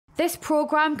This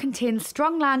programme contains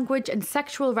strong language and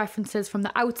sexual references from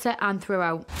the outset and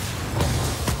throughout.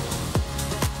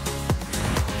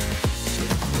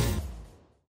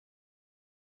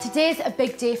 Today's a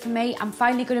big day for me. I'm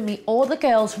finally going to meet all the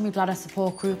girls from my bladder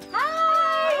support group. Hi!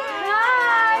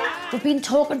 Hi! We've been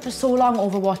talking for so long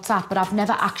over WhatsApp, but I've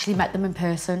never actually met them in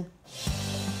person.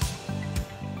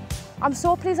 I'm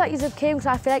so pleased that you came because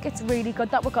I feel like it's really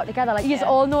good that we got together. Like, you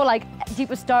all know, like,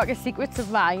 deepest, darkest secrets of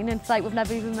mine, and it's like we've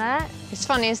never even met. It's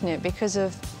funny, isn't it? Because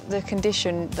of the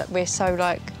condition that we're so,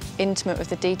 like, intimate with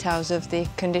the details of the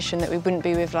condition that we wouldn't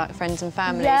be with, like, friends and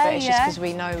family, but it's just because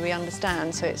we know, we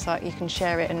understand, so it's like you can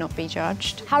share it and not be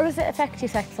judged. How does it affect your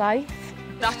sex life?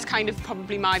 That's kind of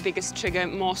probably my biggest trigger,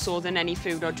 more so than any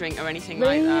food or drink or anything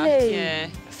Really? like that. Yeah.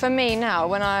 For me now,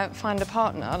 when I find a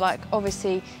partner, like,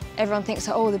 obviously, everyone thinks,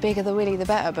 oh, the bigger the willy, the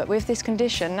better, but with this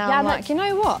condition, now I'm like, you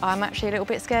know what? I'm actually a little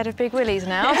bit scared of big willies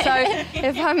now, so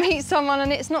if I meet someone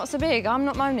and it's not so big, I'm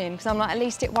not moaning, because I'm like, at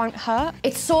least it won't hurt.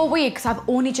 It's so weird, because I've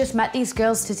only just met these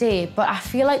girls today, but I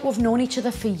feel like we've known each other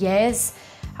for years.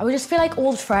 I would just feel like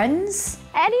old friends.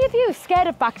 Any of you scared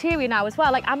of bacteria now as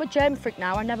well? Like, I'm a germ freak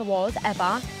now, I never was,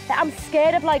 ever. Like, I'm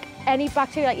scared of, like, any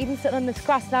bacteria, like, even sitting on this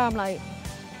grass now, I'm like...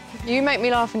 You make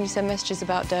me laugh when you send messages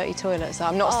about dirty toilets.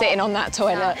 I'm not sitting on that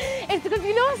toilet. It's because,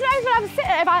 you know, sometimes when I'm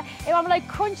sitting, if I'm, like,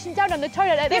 crunching down on the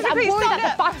toilet like this, I'm worried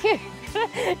that the bacteria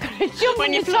gonna jump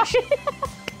when you flush.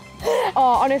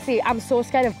 Oh, honestly, I'm so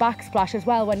scared of backsplash as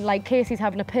well when, like, Casey's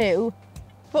having a poo.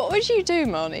 What would you do,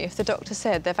 Marnie, if the doctor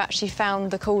said they've actually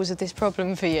found the cause of this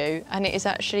problem for you and it is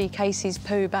actually Casey's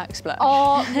poo backsplash?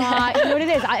 Oh, my, you know what it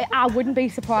is? I wouldn't be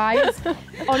surprised.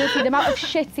 Honestly, the amount of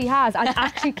shits he has, I'd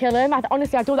actually kill him.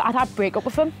 Honestly, I'd have to break up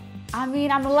with him. I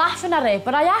mean, I'm laughing at it,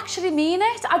 but I actually mean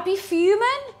it. I'd be fuming.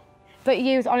 But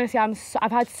you, honestly,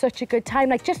 I've had such a good time.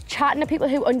 Like, just chatting to people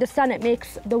who understand it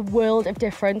makes the world of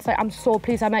difference. Like, I'm so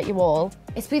pleased I met you all.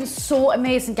 It's been so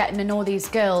amazing getting to know these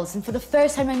girls, and for the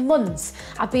first time in months,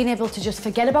 I've been able to just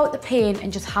forget about the pain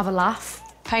and just have a laugh.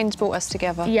 Pain's brought us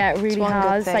together. Yeah, it really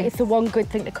has. Like, it's the one good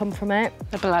thing to come from it.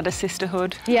 The bladder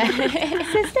sisterhood. Yeah.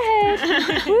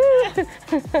 Sisterhood.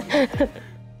 Woo.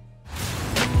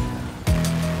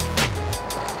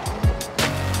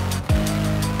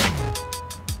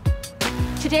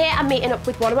 Today I'm meeting up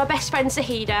with one of my best friends,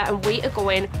 Zahida, and we are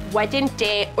going wedding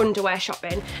day underwear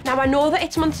shopping. Now I know that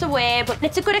it's months away, but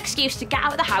it's a good excuse to get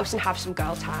out of the house and have some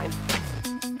girl time.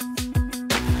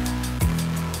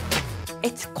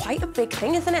 It's quite a big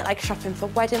thing, isn't it? Like shopping for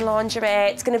wedding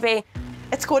lingerie. It's going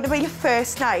to be your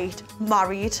first night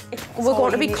married. We're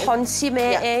going to be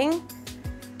consummating. Yeah.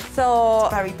 So...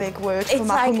 It's a very big word for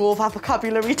my hungover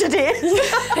vocabulary today.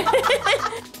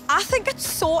 I think it's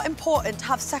so important to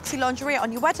have sexy lingerie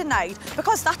on your wedding night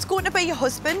because that's going to be your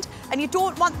husband and you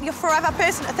don't want your forever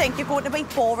person to think you're going to be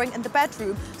boring in the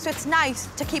bedroom. So it's nice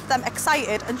to keep them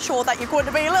excited and show that you're going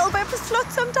to be a little bit of a slut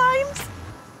sometimes.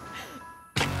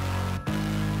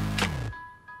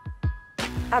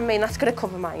 I mean, that's going to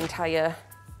cover my entire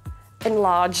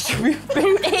enlarged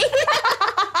booty.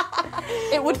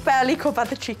 It would barely cover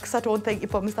the cheeks. I don't think your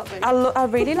bum's that big. I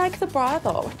really like the bra,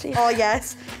 though. Oh,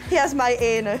 yes. Here's my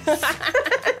anus.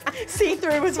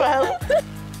 See-through as well. Do you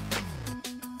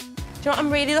know what I'm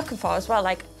really looking for as well?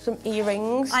 Like, some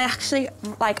earrings. I actually,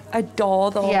 like,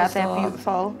 adore those. Yeah, they're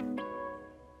beautiful.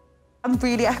 I'm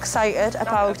really excited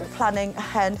about planning a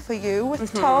hen for you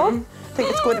with Tom. I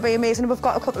think it's going to be amazing. We've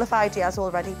got a couple of ideas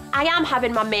already. I am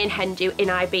having my main hen do in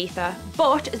Ibiza,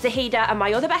 but Zahida and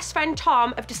my other best friend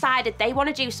Tom have decided they want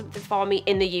to do something for me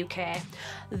in the UK.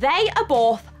 They are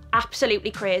both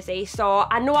absolutely crazy, so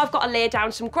I know I've got to lay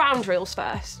down some ground rules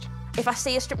first. If I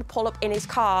see a stripper pull up in his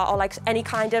car or like any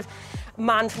kind of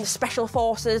man from the special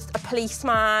forces, a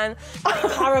policeman, a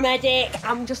paramedic,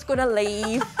 I'm just gonna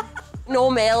leave. No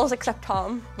males except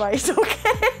Tom. Right,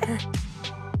 okay.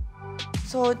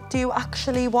 So do you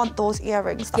actually want those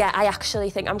earrings? Yeah, I actually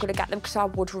think I'm going to get them because I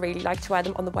would really like to wear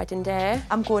them on the wedding day.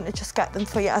 I'm going to just get them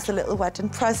for you as a little wedding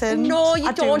present. No,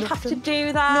 you don't have to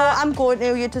do that. No, I'm going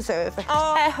to. You deserve it.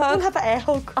 Oh, air hug. We'll have an air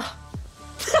hug. Oh.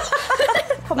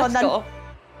 Come on, then. Go.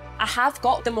 I have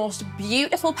got the most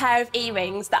beautiful pair of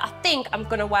earrings that I think I'm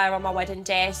going to wear on my wedding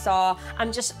day, so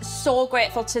I'm just so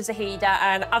grateful to Zahida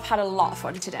and I've had a lot of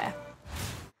fun today.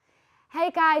 Hey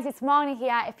guys, it's Marnie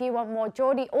here. If you want more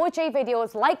Geordie OJ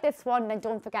videos like this one, then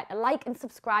don't forget to like and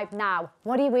subscribe now.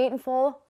 What are you waiting for?